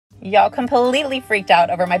Y'all completely freaked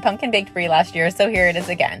out over my pumpkin baked brie last year, so here it is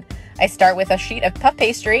again. I start with a sheet of puff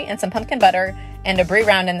pastry and some pumpkin butter and a brie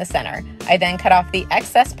round in the center. I then cut off the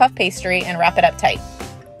excess puff pastry and wrap it up tight.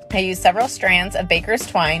 I use several strands of baker's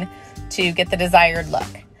twine to get the desired look.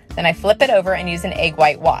 Then I flip it over and use an egg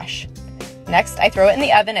white wash. Next, I throw it in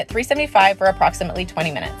the oven at 375 for approximately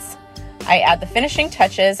 20 minutes. I add the finishing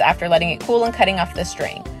touches after letting it cool and cutting off the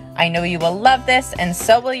string. I know you will love this, and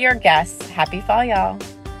so will your guests. Happy fall, y'all.